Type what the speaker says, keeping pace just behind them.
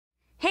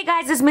Hey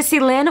guys, it's Missy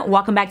Lynn.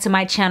 Welcome back to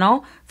my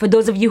channel. For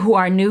those of you who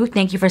are new,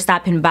 thank you for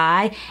stopping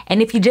by.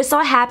 And if you just so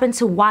happen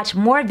to watch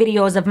more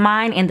videos of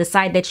mine and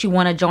decide that you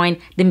want to join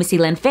the Missy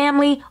Lynn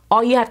family,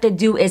 all you have to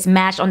do is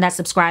mash on that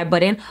subscribe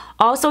button.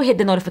 Also hit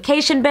the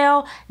notification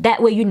bell.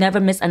 That way you never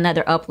miss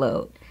another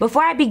upload.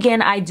 Before I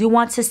begin, I do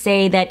want to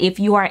say that if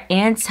you are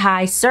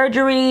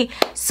anti-surgery,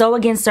 so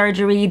against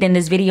surgery, then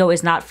this video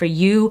is not for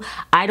you.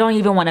 I don't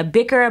even want to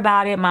bicker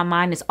about it. My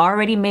mind is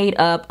already made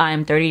up.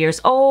 I'm 30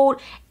 years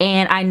old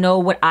and I know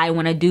what I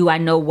want to do. I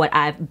know what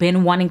I've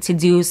been wanting to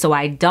do, so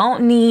I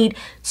don't need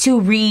to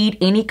read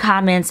any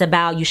comments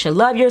about you should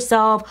love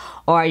yourself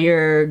or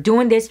you're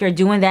doing this, you're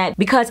doing that,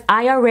 because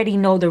I already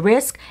know the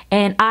risk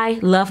and I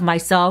love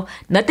myself.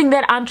 Nothing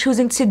that I'm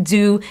choosing to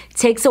do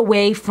takes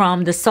away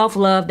from the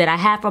self-love that I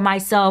have for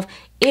myself.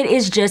 It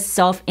is just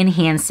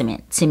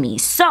self-enhancement to me.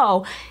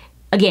 So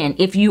again,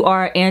 if you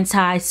are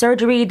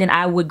anti-surgery, then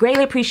I would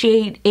greatly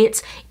appreciate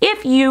it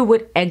if you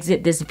would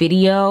exit this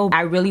video.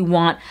 I really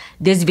want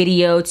this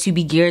video to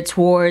be geared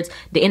towards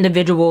the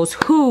individuals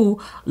who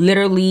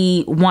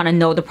literally want to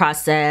know the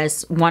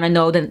process, want to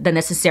know the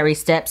necessary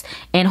steps,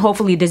 and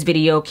hopefully this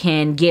video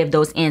can give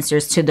those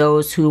answers to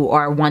those who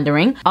are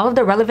wondering. All of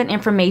the relevant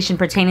information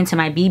pertaining to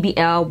my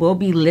BBL will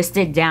be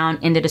listed down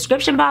in the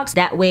description box.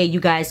 That way you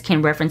guys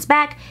can reference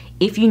back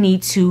if you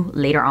need to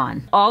later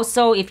on.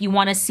 Also, if you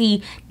want to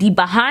see the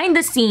behind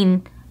the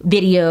scene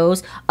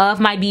videos of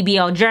my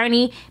BBL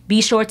journey,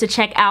 be sure to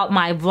check out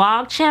my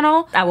vlog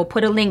channel. I will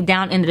put a link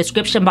down in the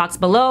description box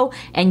below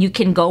and you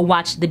can go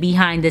watch the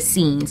behind the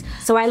scenes.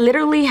 So I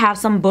literally have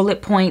some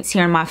bullet points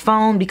here on my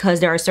phone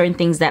because there are certain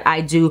things that I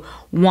do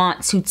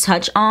want to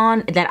touch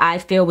on that I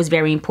feel was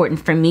very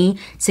important for me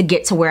to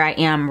get to where I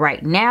am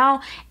right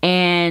now.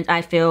 And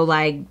I feel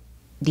like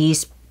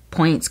these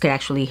points could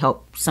actually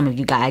help some of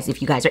you guys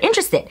if you guys are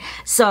interested.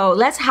 So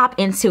let's hop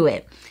into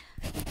it.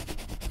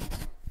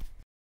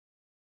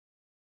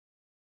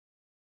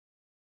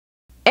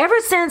 Ever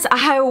since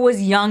I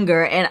was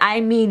younger, and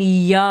I mean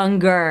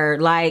younger,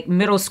 like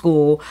middle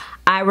school,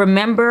 I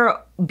remember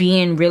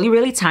being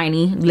really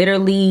tiny.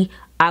 Literally,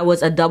 I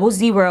was a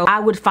 00. I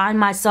would find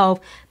myself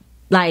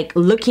like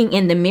looking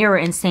in the mirror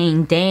and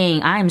saying,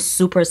 dang, I'm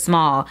super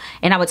small.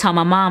 And I would tell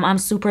my mom, I'm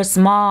super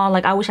small.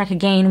 Like, I wish I could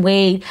gain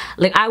weight.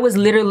 Like, I was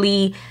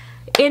literally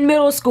in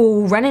middle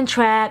school running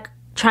track,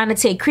 trying to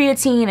take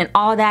creatine and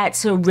all that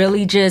to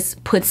really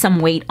just put some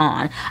weight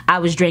on. I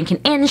was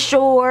drinking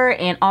Ensure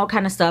and all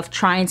kind of stuff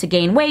trying to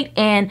gain weight,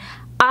 and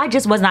I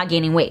just was not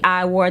gaining weight.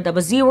 I wore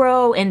a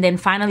 00 and then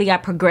finally I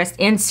progressed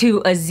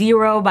into a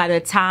 0 by the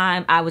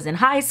time I was in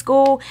high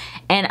school,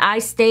 and I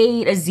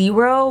stayed a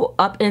 0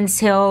 up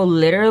until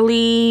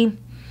literally,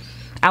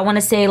 I want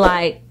to say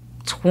like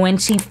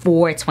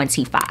 24,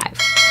 25.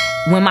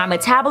 When my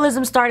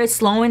metabolism started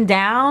slowing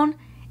down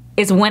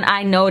is when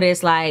I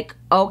noticed like,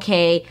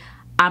 okay,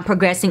 I'm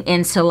progressing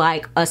into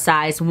like a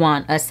size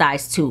 1, a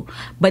size 2.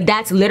 But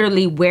that's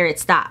literally where it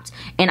stopped.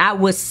 And I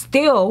was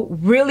still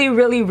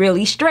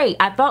really straight.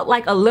 I felt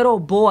like a little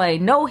boy,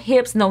 no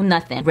hips, no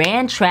nothing.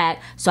 Ran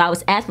track, so I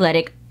was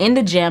athletic in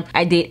the gym.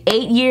 I did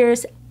 8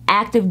 years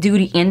active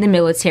duty in the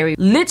military.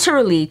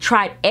 Literally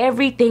tried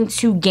everything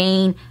to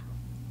gain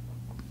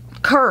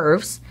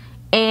curves.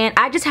 And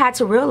I just had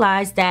to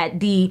realize that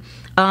the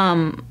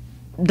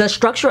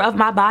structure of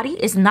my body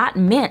is not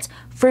meant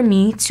for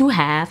me to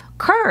have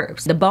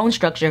curves. The bone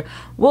structure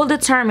will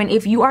determine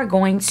if you are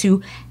going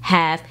to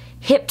have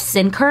hips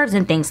and curves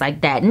and things like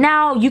that.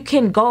 Now you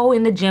can go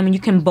in the gym and you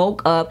can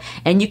bulk up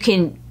and you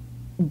can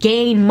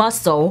gain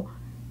muscle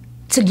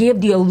to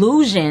give the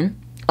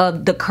illusion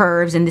of the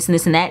curves and this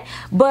and that,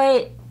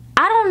 but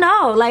I don't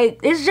know, like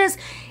it's just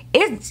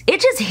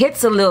it just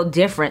hits a little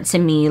different to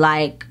me,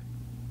 like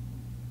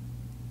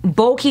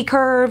bulky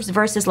curves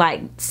versus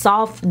like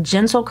soft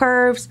gentle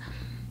curves.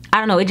 I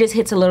don't know, it just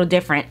hits a little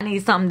different. I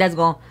need something that's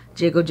gonna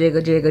jiggle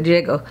jiggle jiggle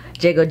jiggle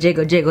jiggle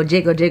jiggle jiggle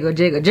jiggle jiggle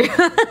jiggle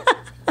jiggle.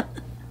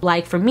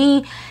 Like for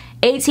me,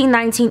 18,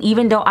 19,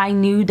 even though I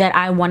knew that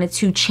I wanted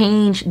to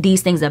change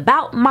these things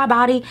about my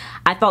body,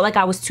 I felt like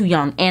I was too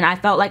young, and I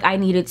felt like I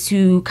needed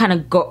to kind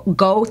of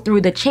go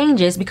through the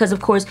changes, because of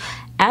course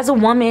as a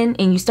woman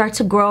and you start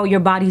to grow,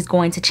 your body's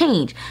going to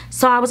change.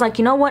 So I was like,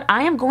 you know what,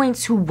 I am going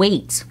to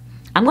wait.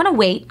 I'm gonna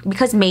wait,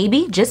 because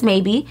maybe, just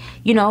maybe,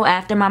 you know,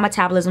 after my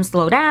metabolism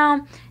slow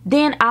down,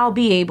 then I'll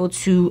be able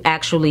to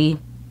actually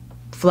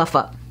fluff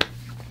up.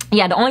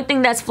 Yeah, the only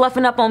thing that's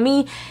fluffing up on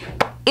me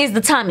is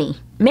the tummy.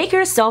 Make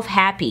yourself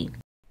happy.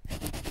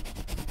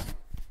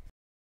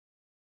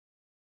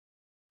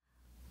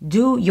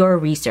 Do your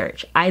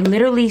research. I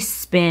literally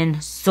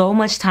spend so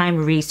much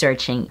time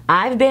researching.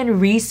 I've been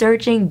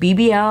researching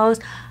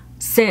BBLs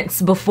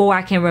since before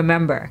I can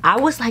remember. I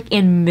was like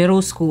in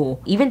middle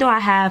school. Even though I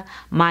have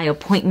my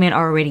appointment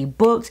already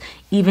booked,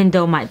 even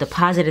though my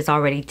deposit is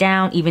already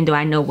down, even though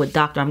I know what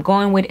doctor I'm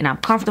going with and I'm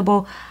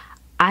comfortable,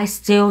 I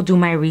still do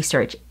my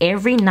research.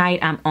 Every night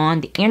I'm on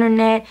the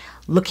internet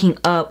looking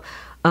up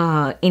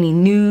any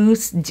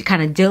news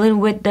kind of dealing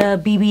with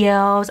the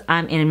BBLs.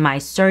 I'm in my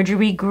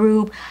surgery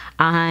group.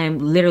 I'm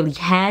literally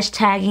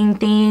hashtagging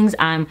things.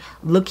 I'm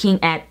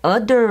looking at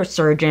other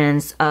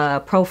surgeons'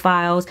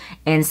 profiles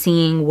and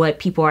seeing what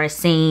people are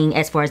saying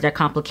as far as their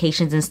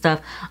complications and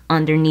stuff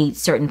underneath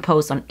certain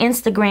posts on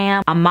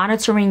Instagram. I'm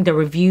monitoring the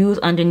reviews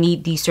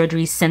underneath the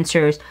surgery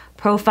center's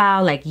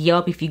profile, like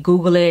Yelp. If you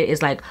Google it,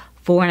 it's like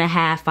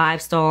 4.5,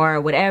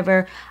 5-star,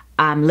 whatever.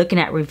 I'm looking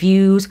at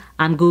reviews.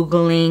 I'm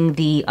Googling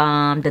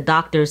the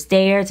doctors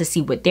there to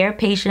see what their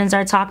patients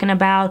are talking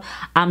about.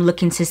 I'm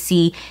looking to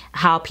see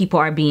how people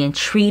are being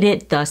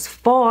treated thus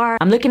far.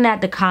 I'm looking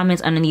at the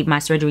comments underneath my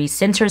surgery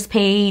centers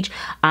page.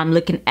 I'm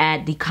looking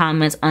at the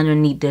comments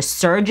underneath the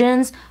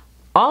surgeons.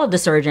 All of the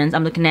surgeons,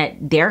 I'm looking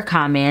at their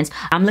comments.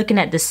 I'm looking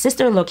at the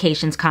sister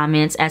locations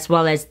comments as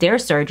well as their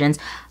surgeons.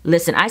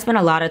 Listen, I spend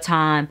a lot of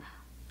time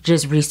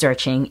just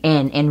researching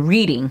and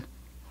reading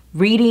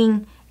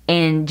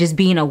and just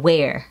being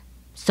aware.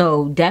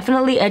 So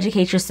definitely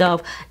educate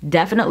yourself,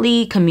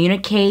 definitely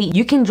communicate.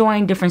 You can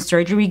join different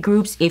surgery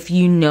groups if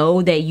you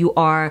know that you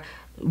are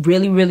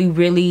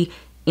really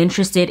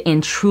interested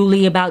and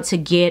truly about to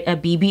get a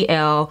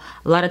BBL.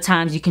 A lot of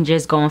times you can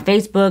just go on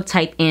Facebook,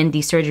 type in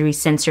the surgery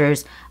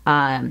center's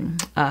name,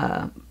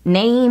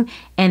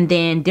 and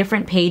then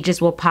different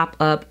pages will pop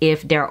up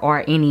if there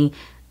are any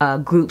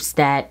groups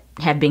that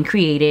have been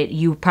created.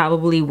 You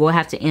probably will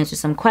have to answer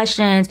some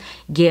questions,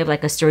 give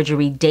like a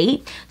surgery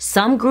date.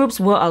 Some groups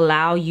will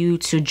allow you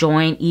to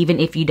join even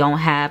if you don't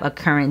have a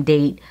current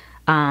date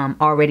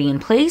already in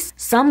place.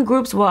 Some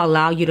groups will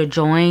allow you to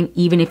join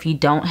even if you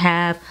don't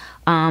have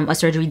a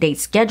surgery date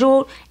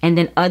scheduled, and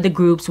then other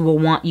groups will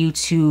want you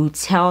to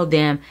tell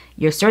them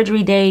your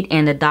surgery date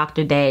and the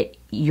doctor that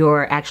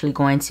you're actually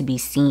going to be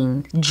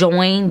seeing.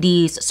 Join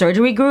these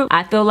surgery groups.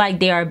 I feel like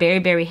they are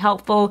very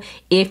helpful.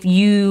 If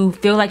you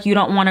feel like you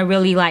don't want to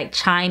really like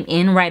chime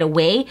in right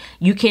away,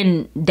 you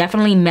can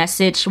definitely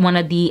message one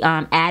of the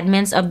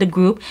admins of the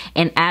group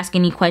and ask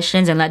any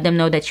questions and let them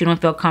know that you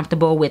don't feel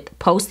comfortable with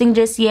posting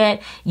just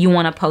yet. You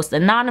want to post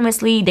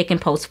anonymously, they can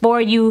post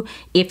for you.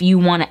 If you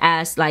want to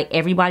ask like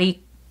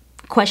everybody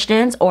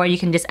questions, or you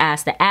can just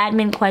ask the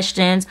admin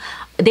questions.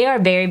 They are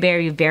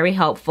very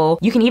helpful.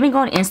 You can even go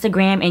on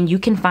Instagram and you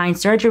can find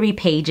surgery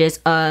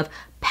pages of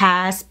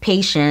past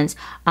patients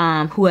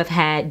who have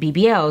had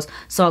BBLs.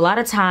 So a lot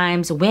of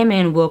times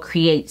women will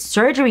create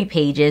surgery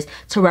pages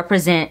to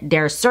represent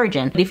their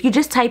surgeon. But if you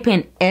just type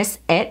in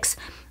SX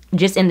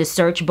just in the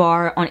search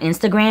bar on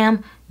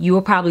Instagram, you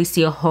will probably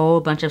see a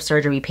whole bunch of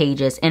surgery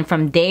pages. And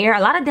from there, a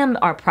lot of them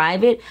are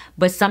private,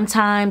 but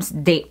sometimes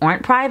they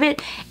aren't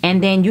private.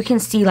 And then you can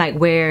see like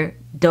where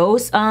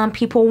those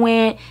people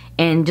went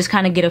and just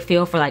kind of get a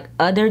feel for like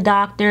other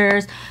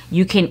doctors.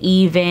 You can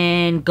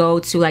even go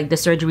to like the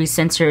surgery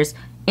center's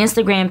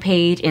Instagram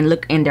page and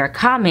look in their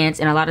comments.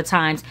 And a lot of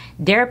times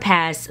their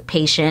past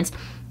patients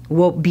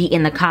will be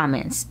in the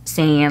comments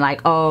saying like,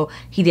 oh,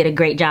 he did a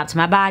great job to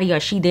my body, or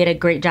she did a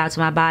great job to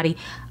my body.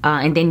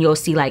 And then you'll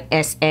see like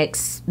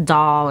SX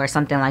doll or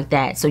something like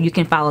that. So you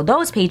can follow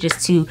those pages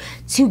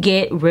to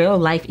get real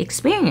life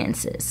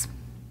experiences.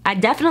 I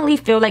definitely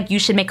feel like you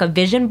should make a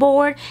vision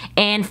board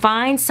and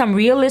find some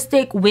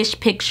realistic wish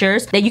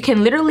pictures that you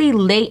can literally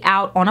lay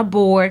out on a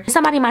board.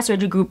 Somebody in my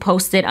surgery group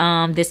posted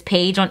this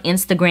page on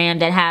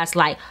Instagram that has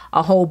like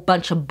a whole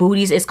bunch of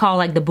booties. It's called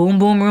like the boom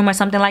boom room or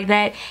something like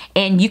that.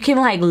 And you can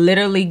like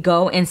literally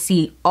go and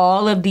see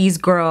all of these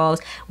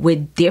girls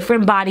with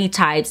different body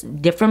types,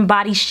 different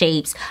body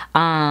shapes,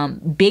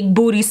 big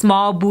booties,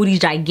 small booties,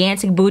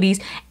 gigantic booties.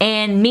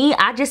 And me,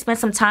 I just spent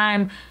some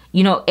time,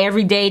 you know,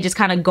 every day just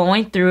kind of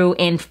going through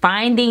and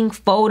finding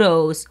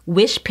photos,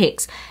 wish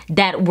pics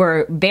that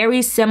were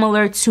very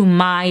similar to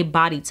my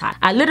body type.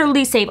 I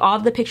literally saved all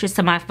of the pictures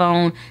to my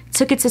phone,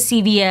 took it to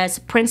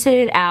CVS,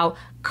 printed it out,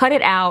 cut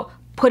it out,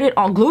 put it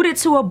on, glued it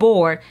to a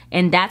board,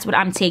 and that's what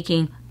I'm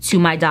taking to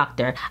my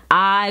doctor.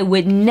 I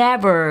would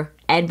never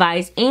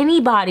advise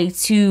anybody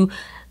to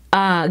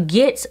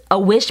get a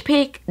wish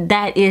pic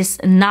that is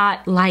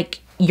not like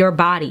your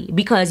body,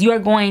 because you are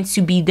going to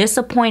be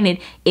disappointed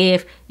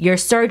if your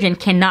surgeon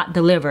cannot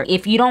deliver.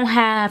 If you don't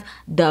have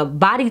the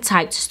body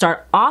type to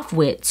start off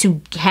with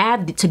to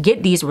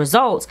get these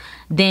results,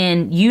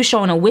 then you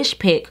showing a wish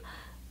pic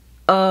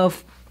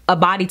of a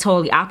body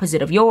totally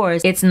opposite of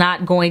yours, it's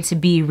not going to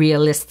be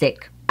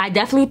realistic. I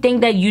definitely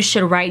think that you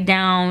should write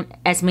down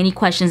as many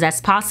questions as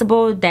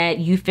possible that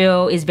you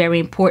feel is very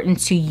important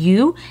to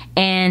you,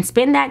 and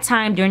spend that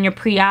time during your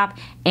pre-op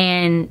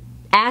and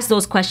ask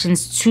those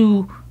questions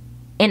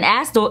and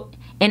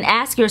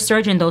ask your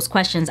surgeon those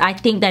questions. I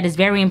think that is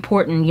very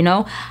important, you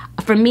know.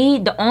 For me,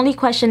 the only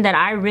question that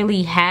I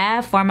really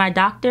have for my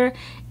doctor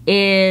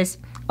is,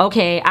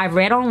 okay, I've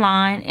read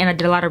online and I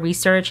did a lot of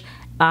research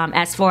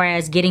as far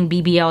as getting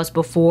BBLs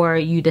before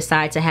you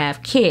decide to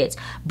have kids.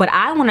 But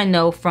I want to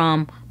know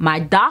from my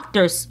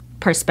doctor's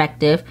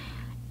perspective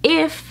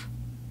if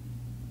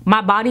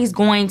my body's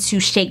going to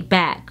shake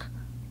back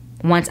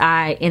once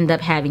I end up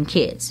having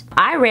kids.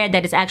 I read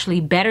that it's actually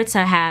better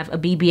to have a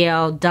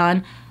BBL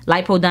done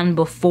lipo done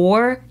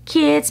before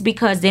kids,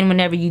 because then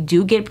whenever you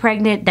do get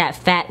pregnant, that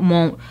fat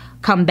won't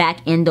come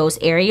back in those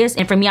areas.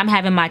 And for me, I'm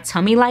having my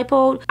tummy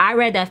lipo. I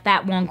read that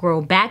fat won't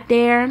grow back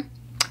there.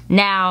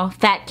 Now,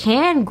 fat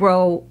can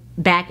grow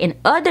back in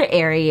other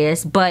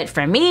areas, but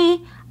for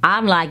me,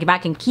 I'm like, if I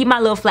can keep my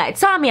little flat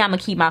tummy, I'm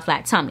gonna keep my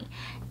flat tummy.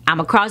 I'm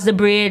gonna cross the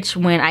bridge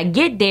when I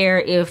get there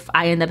if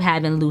I end up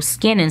having loose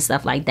skin and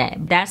stuff like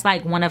that. That's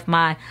like one of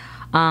my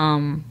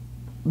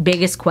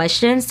biggest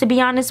questions, to be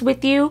honest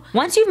with you.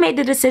 Once you've made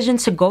the decision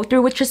to go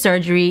through with your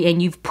surgery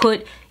and you've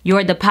put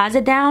your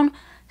deposit down,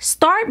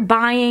 start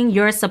buying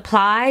your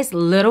supplies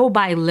little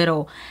by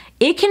little.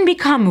 It can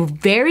become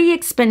very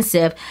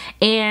expensive,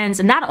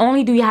 and not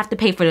only do you have to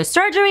pay for the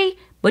surgery,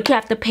 but you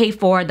have to pay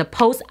for the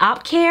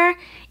post-op care,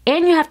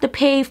 and you have to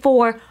pay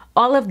for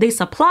all of the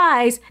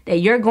supplies that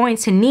you're going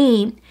to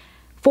need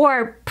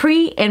for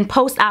pre and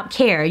post-op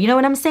care. You know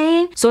what I'm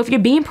saying? So if you're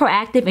being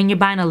proactive and you're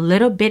buying a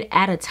little bit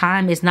at a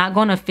time, it's not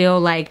gonna feel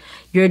like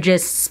you're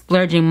just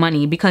splurging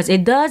money, because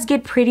it does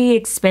get pretty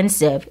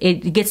expensive.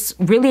 It gets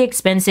really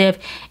expensive.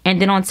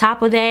 And then on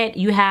top of that,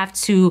 you have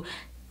to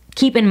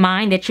keep in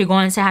mind that you're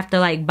going to have to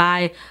like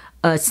buy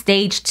a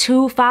stage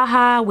 2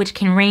 faja, which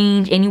can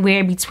range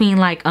anywhere between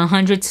like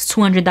 $100 to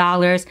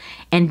 $200.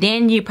 And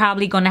then you're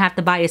probably gonna have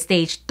to buy a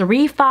stage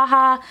 3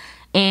 faja,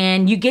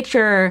 and you get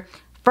your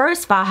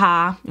first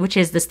faja, which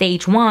is the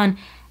stage 1,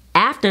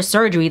 after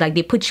surgery. Like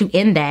they put you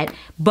in that,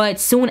 but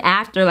soon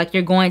after, like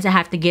you're going to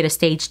have to get a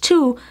stage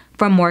 2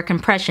 for more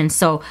compression.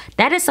 So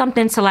that is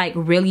something to like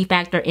really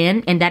factor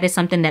in, and that is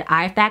something that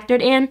I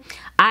factored in.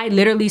 I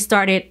literally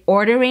started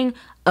ordering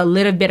a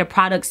little bit of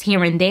products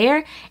here and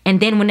there,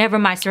 and then whenever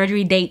my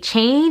surgery date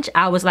changed,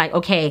 I was like,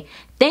 okay,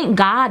 thank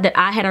God that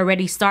I had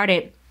already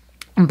started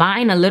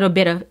buying a little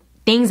bit of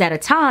things at a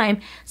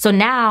time. So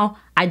now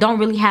I don't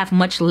really have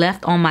much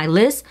left on my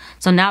list.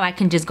 So now I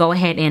can just go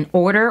ahead and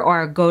order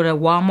or go to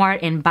Walmart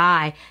and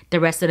buy the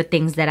rest of the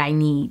things that I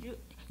need.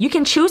 You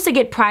can choose to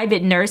get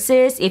private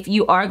nurses if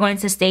you are going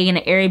to stay in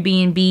an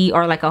Airbnb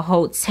or like a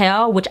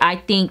hotel, which I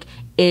think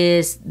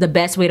is the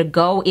best way to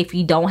go if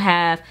you don't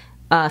have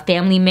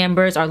family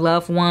members or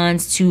loved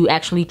ones to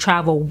actually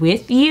travel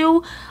with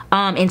you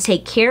and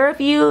take care of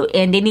you.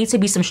 And they need to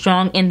be some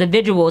strong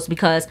individuals,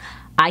 because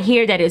I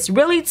hear that it's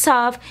really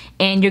tough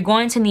and you're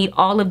going to need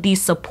all of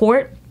these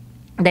support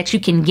that you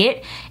can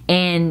get,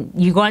 and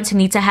you're going to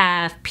need to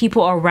have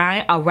people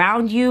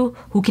around you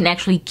who can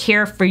actually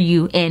care for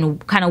you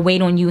and kind of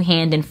wait on you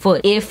hand and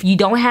foot. If you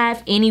don't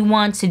have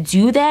anyone to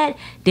do that,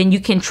 then you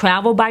can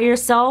travel by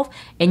yourself,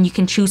 and you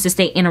can choose to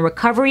stay in a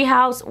recovery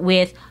house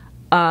with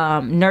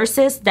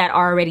nurses that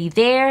are already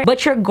there,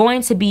 but you're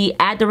going to be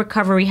at the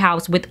recovery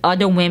house with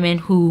other women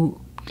who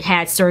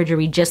had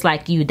surgery just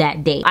like you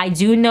that day. I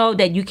do know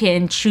that you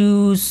can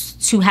choose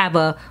to have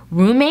a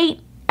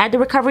roommate at the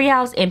recovery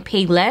house and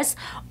pay less,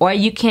 or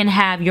you can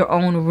have your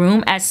own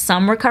room at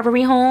some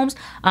recovery homes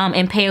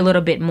and pay a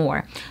little bit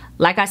more.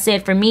 Like I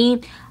said, for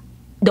me,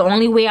 the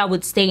only way I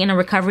would stay in a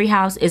recovery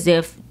house is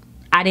if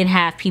I didn't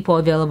have people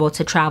available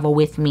to travel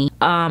with me.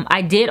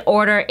 I did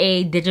order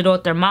a digital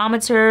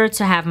thermometer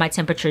to have my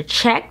temperature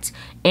checked,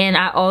 and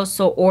I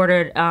also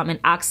ordered an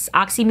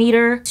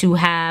oximeter to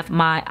have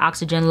my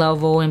oxygen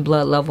level and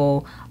blood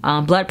level,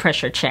 blood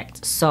pressure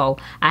checked. So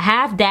I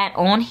have that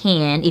on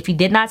hand. If you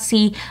did not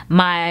see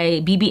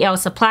my BBL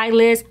supply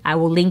list, I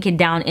will link it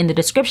down in the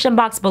description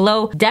box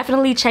below.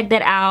 Definitely check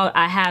that out.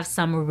 I have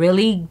some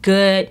really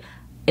good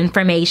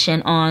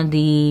information on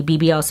the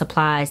BBL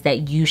supplies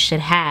that you should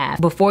have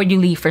before you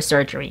leave for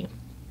surgery.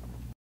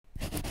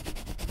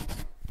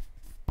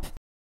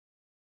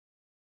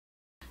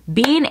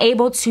 Being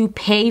able to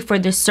pay for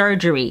the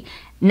surgery.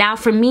 Now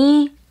for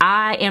me,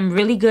 I am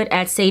really good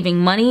at saving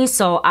money,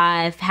 so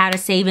I've had a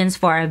savings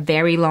for a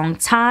very long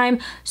time,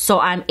 so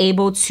I'm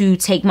able to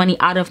take money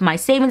out of my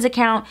savings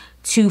account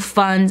to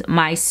fund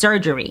my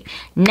surgery.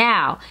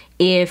 Now,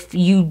 if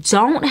you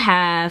don't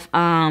have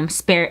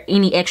spare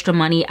any extra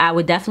money, I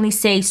would definitely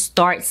say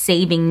start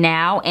saving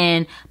now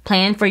and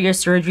plan for your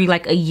surgery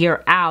like a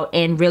year out,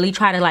 and really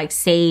try to like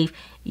save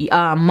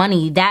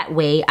money that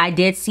way. I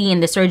did see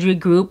in the surgery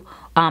group,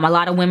 a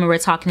lot of women were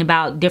talking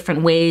about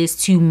different ways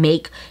to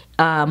make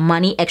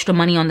money, extra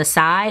money on the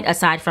side,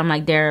 aside from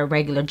like their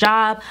regular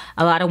job.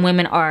 A lot of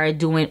women are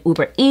doing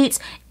Uber Eats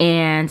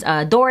and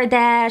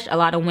DoorDash. A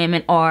lot of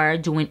women are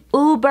doing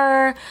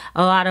Uber.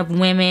 A lot of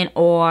women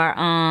are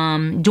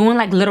doing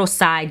like little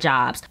side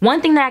jobs.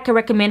 One thing that I can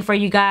recommend for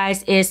you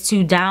guys is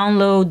to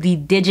download the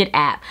Digit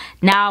app.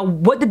 Now,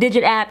 what the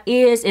Digit app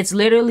is, it's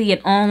literally an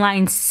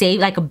online save,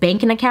 like a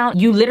banking account.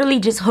 You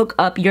literally just hook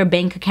up your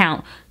bank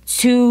account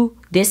to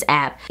this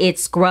app. It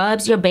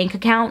scrubs your bank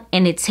account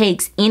and it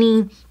takes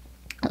any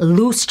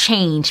loose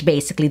change,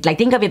 basically. Like,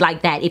 think of it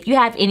like that. If you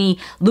have any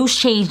loose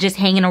change just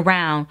hanging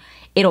around,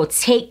 it'll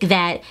take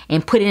that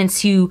and put it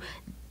into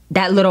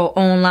that little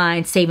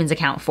online savings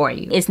account for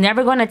you. It's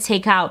never going to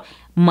take out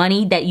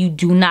money that you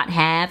do not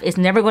have. It's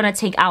never going to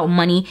take out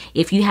money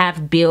if you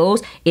have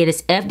bills. It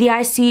is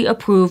FDIC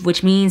approved,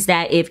 which means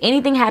that if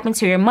anything happens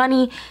to your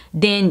money,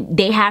 then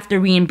they have to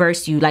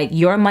reimburse you. Like,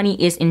 your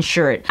money is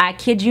insured. I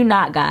kid you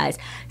not, guys.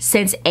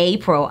 Since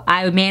April,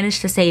 I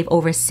managed to save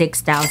over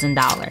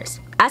 $6,000.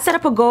 I set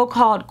up a goal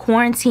called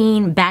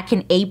quarantine back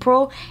in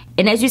April,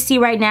 and as you see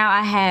right now,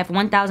 I have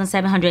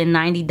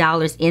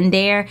 $1,790 in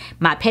there.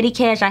 My petty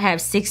cash, I have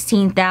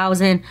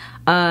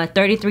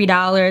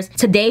 $16,033.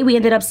 Today we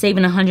ended up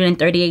saving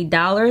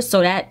 $138,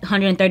 so that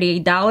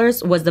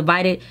 $138 was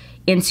divided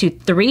into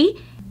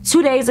 3.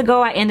 2 days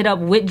ago, I ended up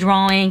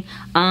withdrawing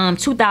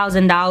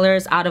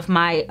 $2,000 out of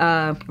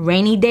my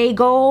rainy day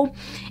goal,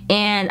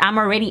 and I'm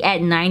already at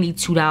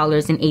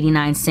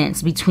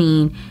 $92.89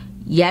 between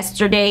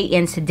yesterday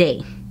and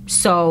today.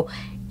 So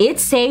it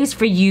saves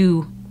for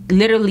you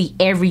literally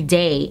every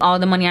day. All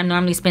the money I'm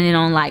normally spending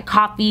on like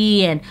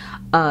coffee and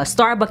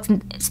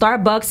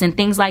Starbucks and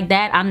things like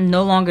that, I'm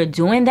no longer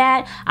doing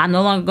that. I'm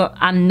no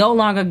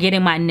longer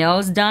getting my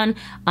nails done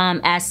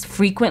as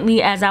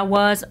frequently as I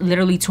was,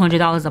 literally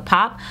 $200 a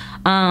pop.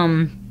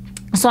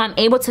 So I'm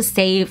able to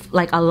save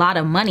like a lot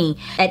of money.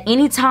 At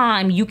any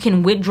time, you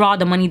can withdraw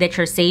the money that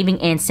you're saving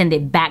and send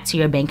it back to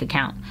your bank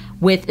account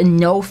with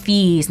no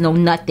fees, no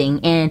nothing.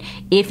 And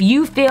if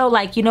you feel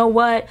like, you know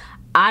what,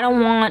 I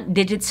don't want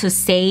Digit to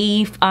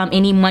save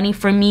any money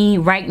for me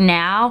right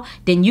now,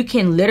 then you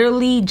can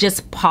literally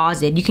just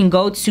pause it. You can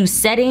go to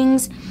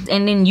settings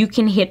and then you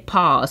can hit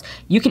pause.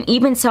 You can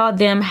even tell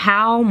them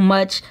how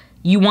much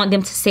you want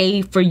them to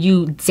save for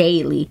you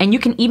daily. And you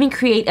can even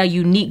create a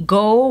unique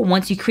goal.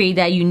 Once you create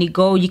that unique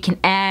goal, you can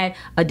add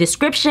a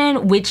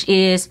description, which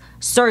is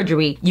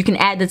surgery. You can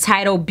add the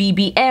title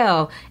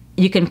BBL.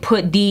 You can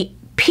put the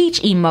peach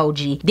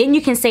emoji. Then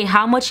you can say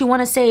how much you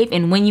want to save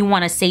and when you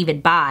want to save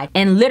it by.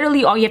 And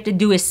literally all you have to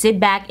do is sit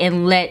back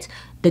and let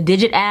the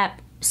Digit app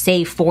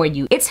save for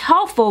you. It's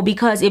helpful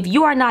because if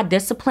you are not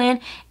disciplined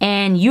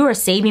and you are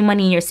saving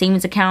money in your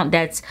savings account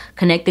that's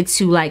connected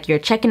to like your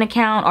checking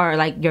account or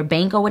like your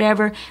bank or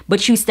whatever,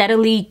 but you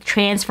steadily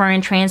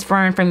transferring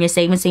from your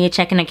savings to your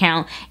checking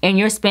account and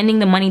you're spending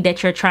the money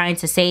that you're trying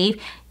to save,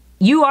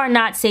 you are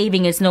not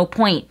saving. It's no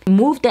point.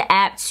 Move the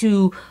app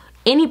to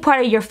any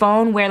part of your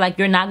phone where like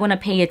you're not going to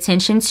pay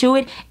attention to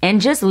it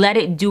and just let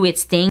it do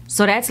its thing.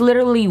 So that's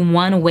literally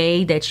one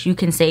way that you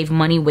can save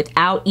money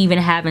without even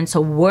having to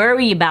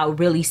worry about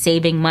really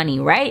saving money,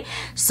 right?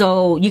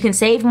 So you can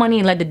save money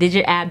and let the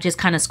Digit app just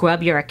kind of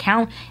scrub your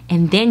account,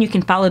 and then you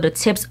can follow the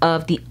tips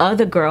of the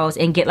other girls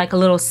and get like a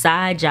little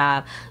side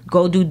job.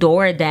 Go do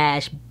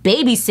DoorDash,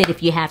 babysit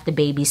if you have to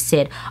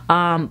babysit,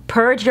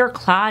 purge your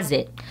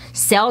closet,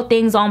 sell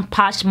things on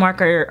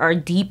Poshmark or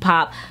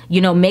Depop,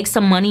 you know, make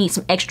some money,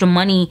 some extra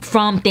money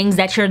from things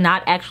that you're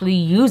not actually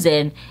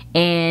using,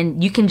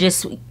 and you can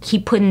just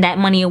keep putting that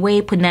money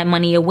away,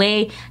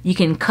 You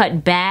can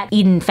cut back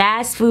eating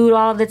fast food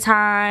all the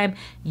time.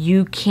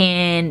 You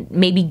can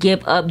maybe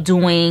give up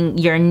doing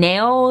your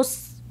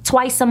nails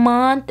twice a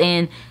month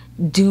and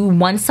do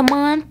once a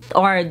month,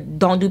 or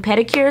don't do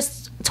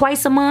pedicures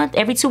twice a month.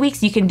 Every 2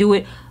 weeks you can do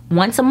it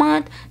once a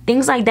month,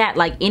 things like that.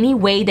 Like any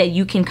way that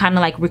you can kind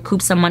of like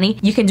recoup some money,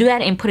 you can do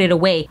that and put it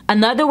away.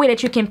 Another way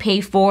that you can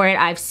pay for it,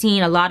 I've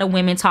seen a lot of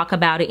women talk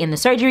about it in the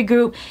surgery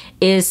group,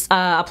 is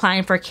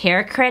applying for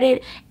care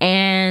credit,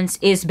 and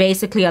it's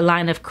basically a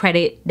line of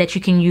credit that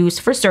you can use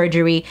for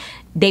surgery.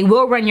 They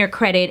will run your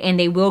credit and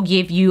they will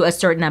give you a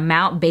certain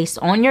amount based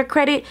on your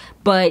credit,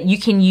 but you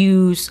can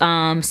use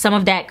some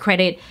of that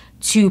credit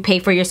to pay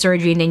for your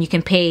surgery, and then you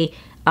can pay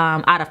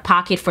out of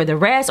pocket for the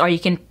rest, or you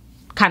can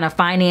kind of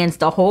finance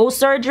the whole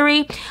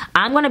surgery.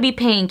 I'm going to be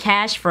paying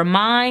cash for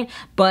mine,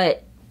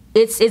 but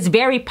it's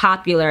very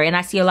popular, and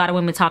I see a lot of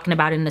women talking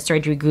about it in the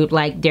surgery group,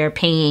 like they're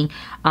paying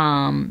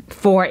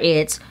for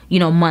it, you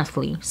know,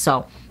 monthly.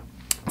 So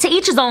to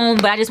each his own,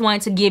 but I just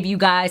wanted to give you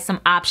guys some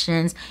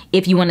options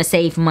if you want to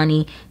save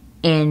money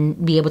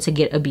and be able to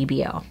get a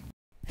BBL.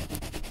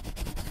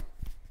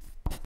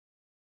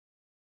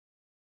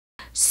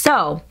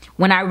 So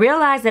when I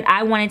realized that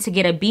I wanted to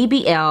get a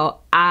BBL,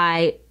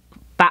 I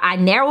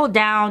narrowed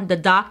down the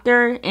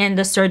doctor and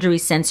the surgery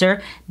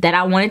center that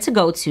I wanted to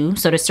go to.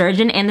 So the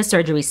surgeon and the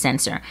surgery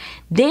center.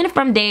 Then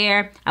from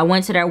there, I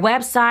went to their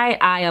website.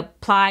 I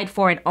applied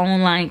for an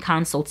online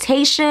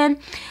consultation.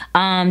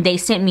 They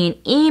sent me an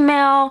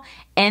email,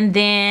 and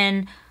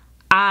then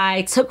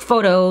I took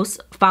photos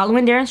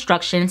following their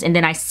instructions, and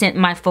then I sent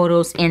my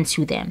photos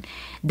into them.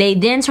 They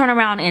then turned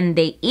around and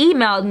they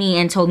emailed me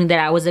and told me that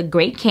I was a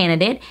great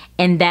candidate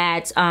and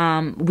that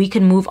we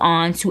could move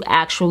on to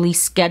actually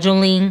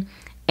scheduling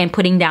and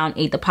putting down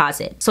a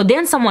deposit. So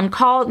then someone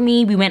called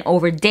me, we went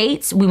over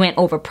dates, we went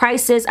over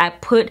prices. I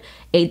put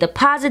a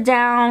deposit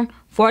down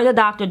for the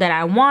doctor that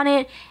I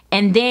wanted,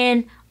 and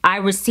then I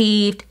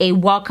received a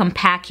welcome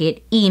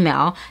packet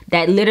email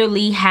that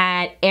literally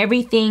had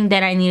everything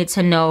that I needed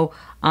to know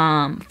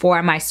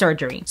for my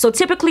surgery. So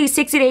typically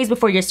 60 days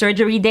before your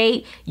surgery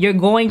date, you're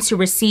going to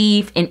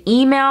receive an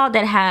email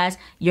that has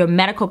your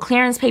medical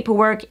clearance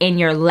paperwork and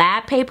your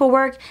lab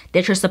paperwork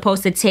that you're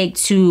supposed to take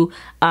to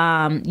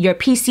your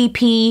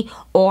PCP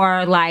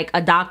or like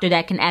a doctor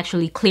that can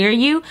actually clear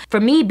you. For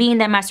me, being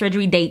that my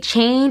surgery date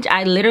changed,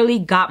 I literally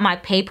got my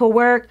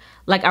paperwork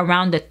like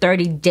around the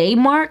 30-day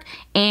mark,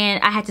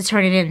 and I had to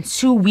turn it in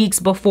 2 weeks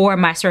before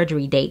my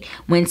surgery date.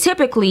 When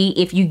typically,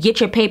 if you get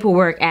your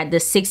paperwork at the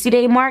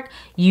 60-day mark,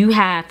 you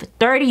have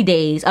 30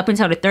 days up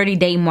until the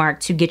 30-day mark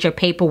to get your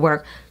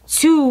paperwork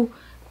to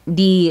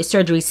the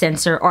surgery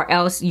center, or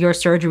else your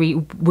surgery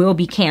will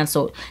be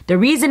canceled. The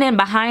reasoning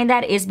behind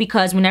that is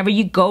because whenever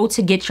you go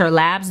to get your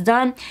labs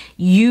done,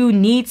 you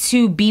need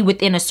to be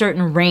within a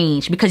certain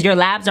range, because your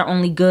labs are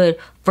only good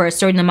for a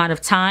certain amount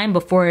of time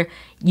before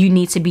you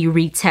need to be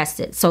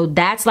retested. So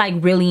that's like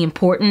really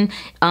important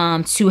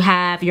to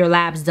have your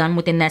labs done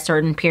within that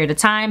certain period of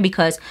time,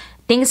 because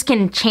things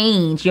can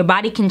change, your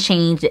body can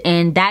change,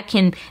 and that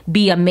can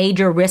be a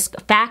major risk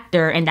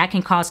factor, and that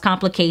can cause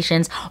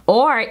complications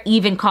or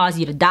even cause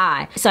you to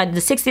die. So at the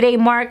 60-day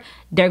mark,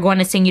 they're going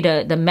to send you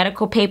the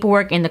medical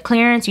paperwork and the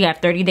clearance. You have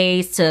 30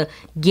 days to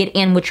get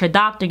in with your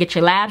doctor, get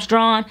your labs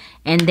drawn,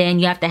 and then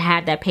you have to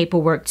have that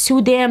paperwork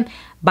to them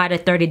by the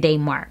 30-day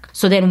mark.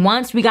 So then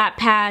once we got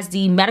past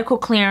the medical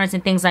clearance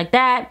and things like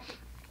that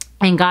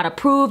and got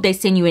approved, they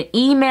send you an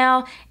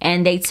email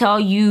and they tell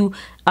you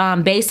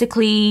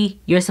basically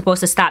you're supposed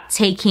to stop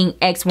taking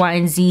X, Y,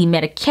 and Z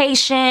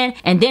medication,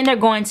 and then they're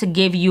going to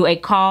give you a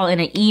call and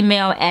an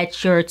email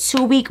at your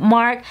 2-week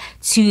mark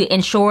to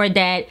ensure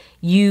that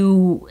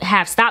you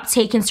have stopped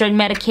taking certain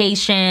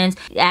medications,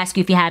 ask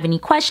you if you have any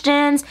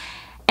questions,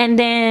 and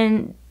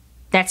then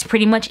that's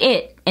pretty much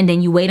it. And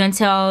then you wait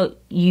until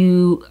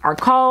you are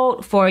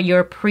called for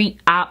your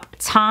pre-op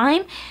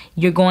time.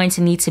 You're going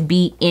to need to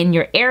be in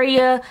your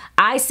area,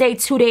 I say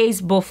 2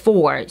 days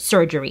before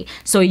surgery.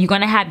 So you're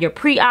going to have your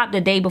pre-op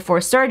the day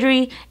before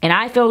surgery. And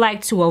I feel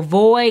like to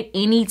avoid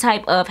any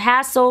type of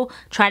hassle,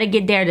 try to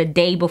get there the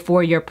day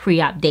before your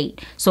pre-op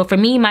date. So for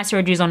me, my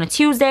surgery is on a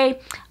Tuesday.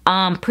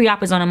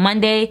 Pre-op is on a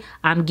Monday.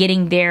 I'm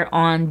getting there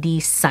on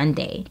the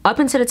Sunday. Up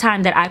until the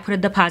time that I put a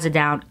deposit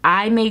down,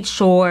 I made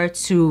sure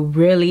to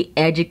really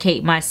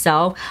educate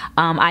myself.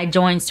 I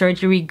joined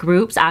surgery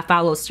groups. I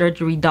follow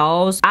surgery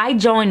dolls. I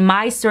joined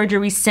my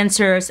surgery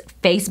center's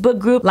Facebook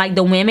group. Like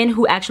the women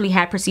who actually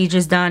had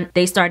procedures done,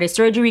 they started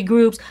surgery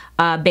groups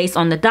based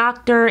on the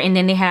doctor, and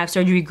then they have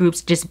surgery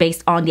groups just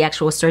based on the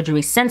actual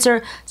surgery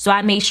center. So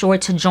I made sure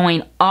to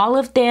join all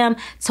of them,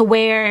 to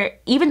where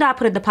even though I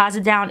put a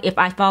deposit down, if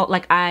I felt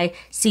like I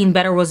seen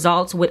better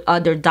results with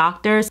other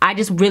doctors, I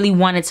just really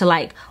wanted to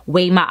like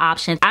weigh my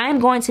options. I'm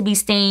going to be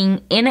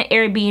staying in an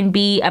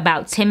Airbnb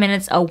about 10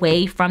 minutes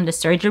away from the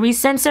surgery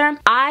center.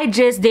 I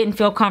just didn't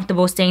feel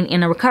comfortable staying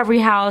in a recovery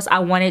house. I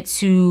wanted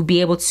to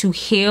be able to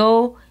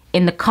heal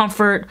in the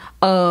comfort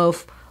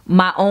of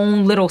my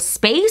own little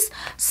space.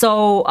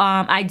 So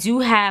I do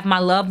have my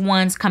loved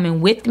ones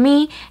coming with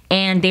me,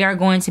 and they are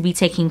going to be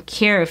taking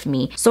care of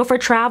me. So for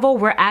travel,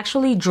 we're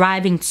actually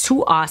driving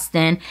to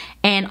Austin,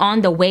 and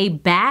on the way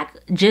back,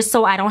 just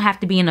so I don't have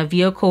to be in a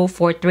vehicle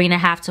for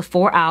 3.5 to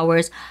 4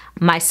 hours,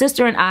 my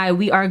sister and I,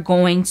 we are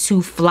going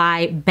to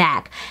fly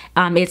back.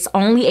 It's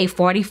only a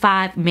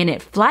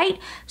 45-minute flight,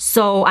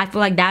 so I feel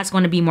like that's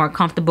going to be more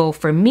comfortable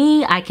for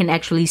me. I can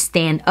actually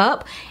stand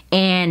up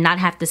and not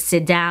have to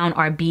sit down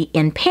or be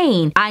in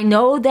pain. I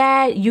know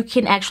that you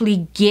can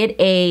actually get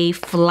a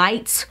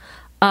flight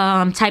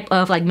type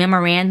of like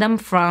memorandum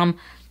from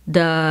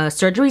the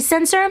surgery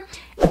center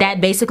that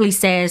basically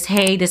says,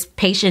 hey, this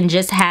patient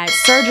just had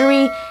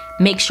surgery.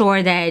 Make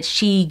sure that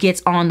she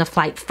gets on the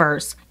flight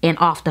first and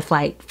off the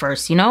flight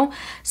first, you know?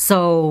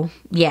 So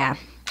yeah,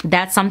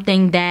 that's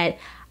something that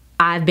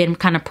I've been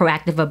kind of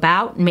proactive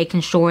about,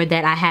 making sure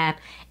that I have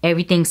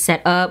everything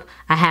set up.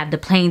 I have the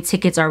plane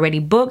tickets already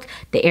booked,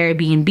 the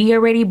Airbnb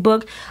already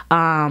booked.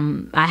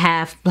 I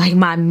have like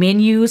my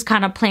menus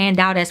kind of planned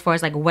out as far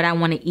as like what I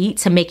want to eat,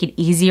 to make it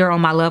easier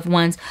on my loved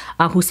ones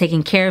who's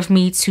taking care of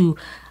me, to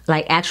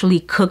like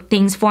actually cook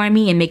things for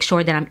me and make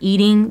sure that I'm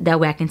eating. That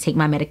way I can take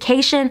my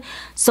medication.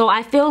 So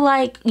I feel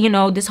like, you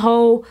know, this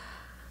whole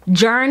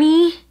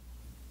journey,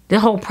 the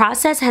whole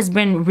process has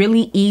been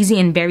really easy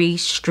and very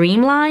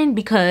streamlined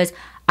because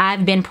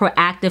I've been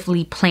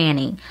proactively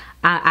planning.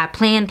 I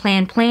plan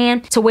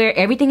to where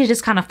everything is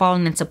just kind of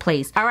falling into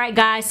place. All right,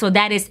 guys, so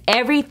that is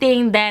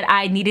everything that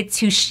I needed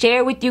to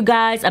share with you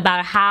guys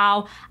about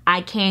how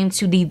I came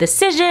to the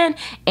decision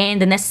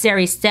and the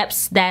necessary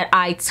steps that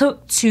I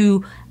took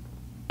to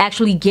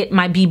actually get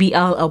my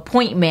BBL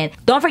appointment.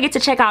 Don't forget to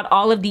check out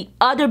all of the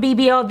other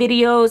BBL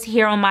videos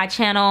here on my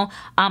channel.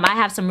 I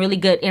have some really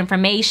good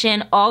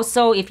information.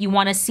 Also, if you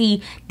want to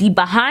see the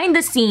behind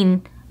the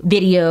scene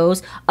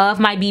videos of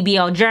my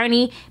BBL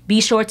journey,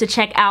 be sure to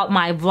check out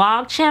my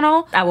vlog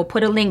channel. I will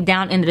put a link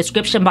down in the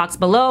description box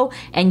below,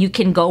 and you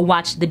can go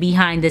watch the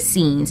behind the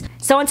scenes.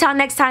 So until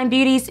next time,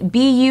 beauties,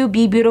 be you,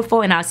 be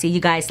beautiful, and I'll see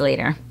you guys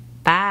later.